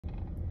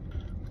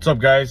What's up,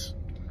 guys?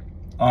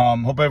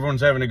 Hope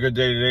everyone's having a good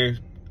day today.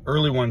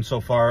 Early one so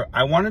far.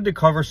 I wanted to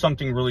cover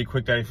something really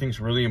quick that I think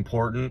is really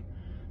important.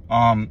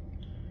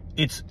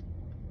 It's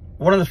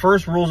one of the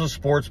first rules of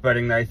sports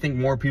betting that I think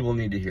more people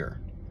need to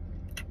hear.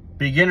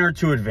 Beginner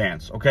to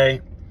advance, okay?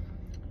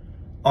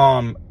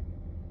 And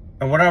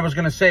what I was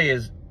going to say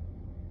is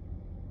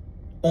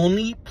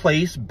only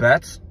place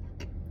bets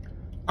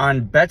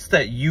on bets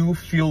that you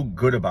feel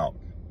good about.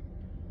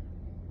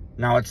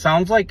 Now, it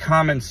sounds like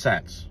common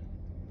sense,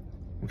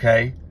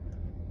 okay?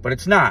 But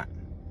it's not.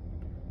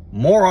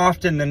 More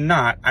often than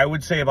not, I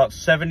would say about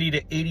 70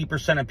 to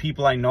 80% of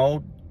people I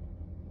know,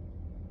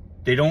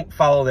 they don't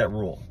follow that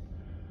rule.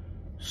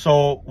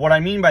 So what I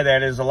mean by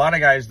that is a lot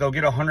of guys, they'll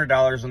get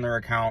 $100 in their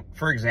account,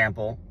 for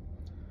example.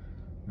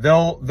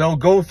 They'll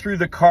go through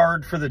the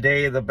card for the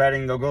day of the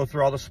betting. They'll go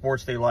through all the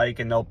sports they like,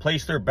 and they'll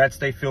place their bets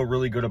they feel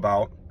really good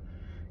about,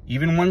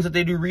 even ones that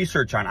they do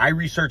research on. I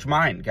research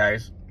mine,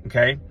 guys,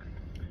 okay?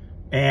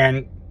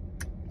 And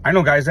I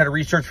know guys that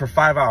research for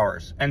 5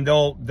 hours, and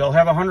they'll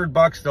have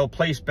 $100. They'll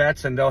place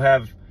bets, and they'll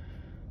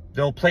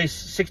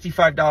place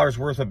 $65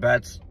 worth of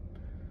bets,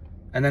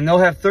 and then they'll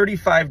have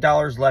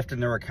 $35 left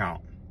in their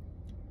account.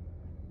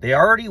 They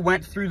already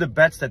went through the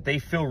bets that they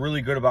feel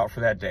really good about for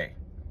that day.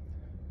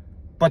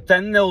 But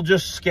then they'll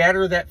just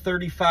scatter that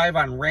 35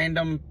 on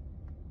random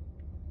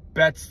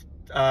bets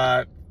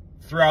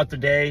throughout the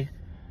day,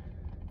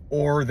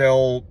 or they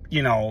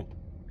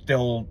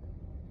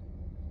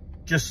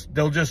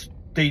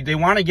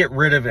want to get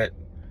rid of it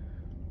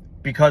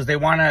because they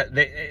want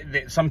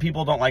to, some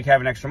people don't like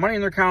having extra money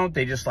in their account.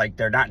 They just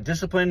they're not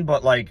disciplined,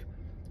 but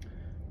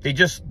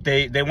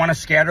they want to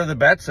scatter the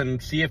bets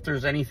and see if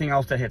there's anything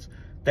else that hits.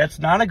 That's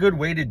not a good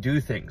way to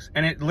do things.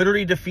 And it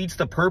literally defeats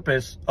the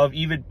purpose of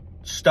even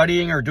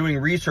studying or doing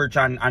research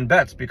on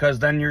bets, because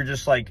then you're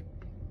just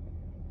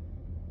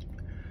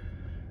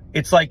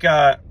it's like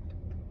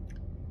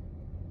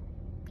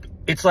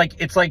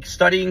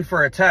studying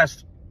for a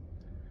test,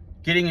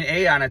 getting an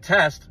A on a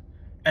test,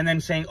 and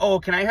then saying, oh,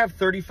 can I have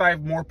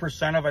 35% more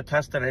of a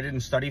test that I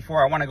didn't study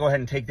for? I want to go ahead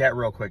and take that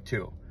real quick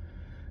too.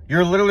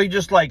 You're literally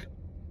just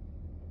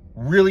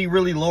really,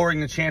 really lowering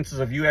the chances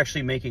of you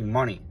actually making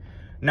money.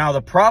 Now,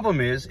 the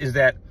problem is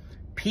that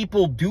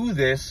people do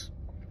this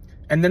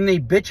and then they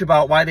bitch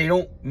about why they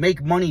don't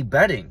make money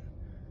betting.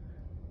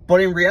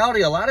 But in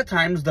reality, a lot of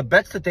times the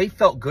bets that they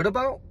felt good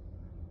about,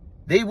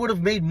 they would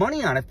have made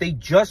money on if they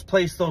just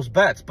placed those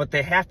bets, but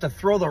they have to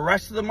throw the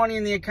rest of the money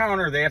in the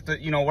account, or they have to,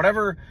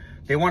 whatever.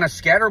 They want to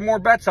scatter more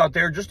bets out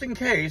there just in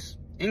case.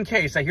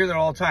 I hear that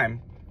all the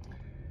time.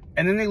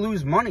 And then they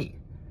lose money.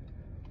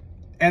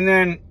 And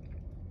then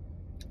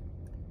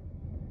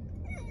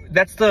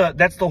that's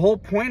the whole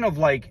point of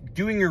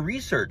doing your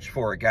research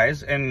for it,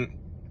 guys. And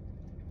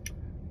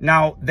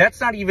now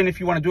that's not even if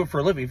you want to do it for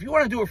a living. If you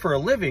want to do it for a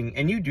living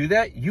and you do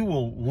that, you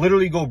will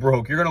literally go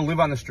broke. You're going to live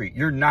on the street.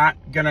 You're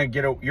not going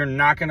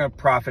to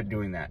profit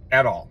doing that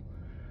at all.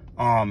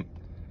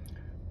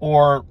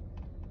 Or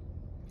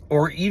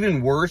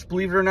even worse,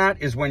 believe it or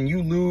not, is when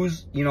you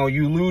lose,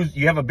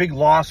 you have a big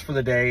loss for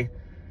the day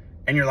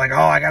and you're like,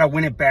 oh, I got to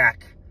win it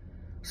back.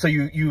 So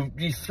you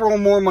throw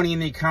more money in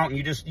the account, and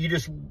you just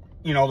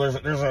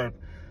there's a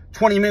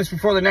 20 minutes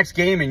before the next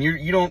game, and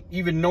you don't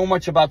even know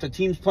much about the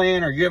team's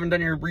plan, or you haven't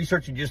done your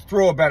research. You just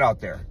throw a bet out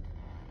there.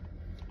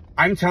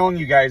 I'm telling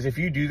you guys, if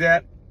you do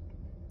that,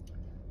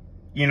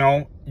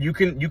 you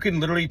can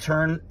literally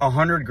turn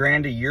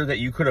 $100,000 a year that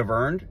you could have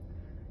earned.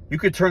 You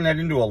could turn that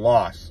into a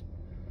loss,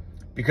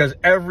 because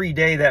every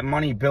day that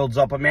money builds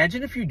up.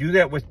 Imagine if you do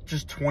that with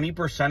just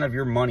 20% of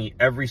your money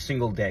every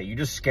single day. You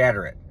just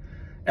scatter it.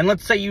 And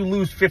let's say you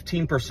lose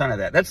 15% of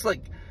that. That's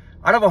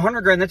out of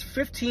 $100,000, that's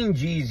 15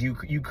 G's you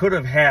could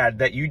have had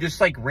that you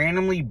just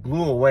randomly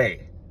blew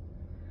away.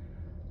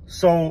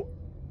 So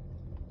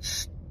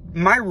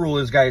my rule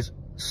is, guys,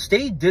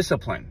 stay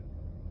disciplined.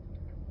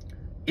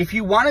 If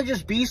you want to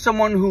just be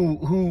someone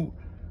who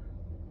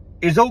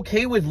is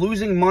okay with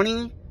losing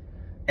money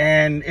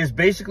and is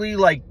basically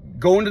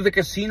going to the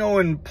casino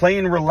and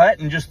playing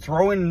roulette and just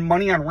throwing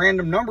money on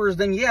random numbers,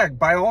 then yeah,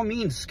 by all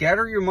means,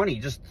 scatter your money.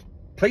 Just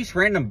place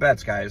random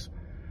bets, guys.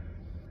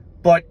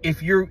 But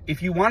if you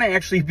want to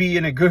actually be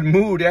in a good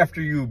mood after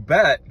you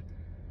bet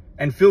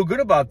and feel good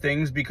about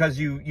things because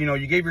you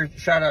gave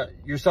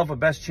yourself a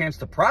best chance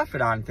to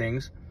profit on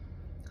things,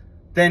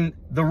 then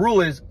the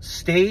rule is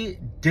stay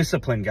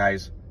disciplined,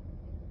 guys.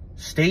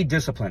 Stay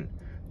disciplined.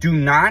 Do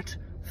not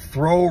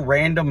throw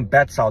random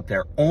bets out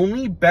there.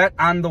 Only bet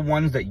on the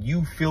ones that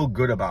you feel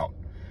good about.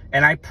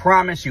 And I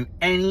promise you,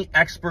 any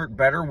expert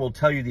bettor will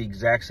tell you the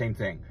exact same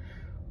thing.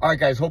 All right,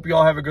 guys, hope you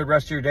all have a good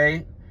rest of your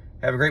day.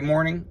 Have a great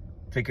morning.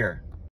 Take care.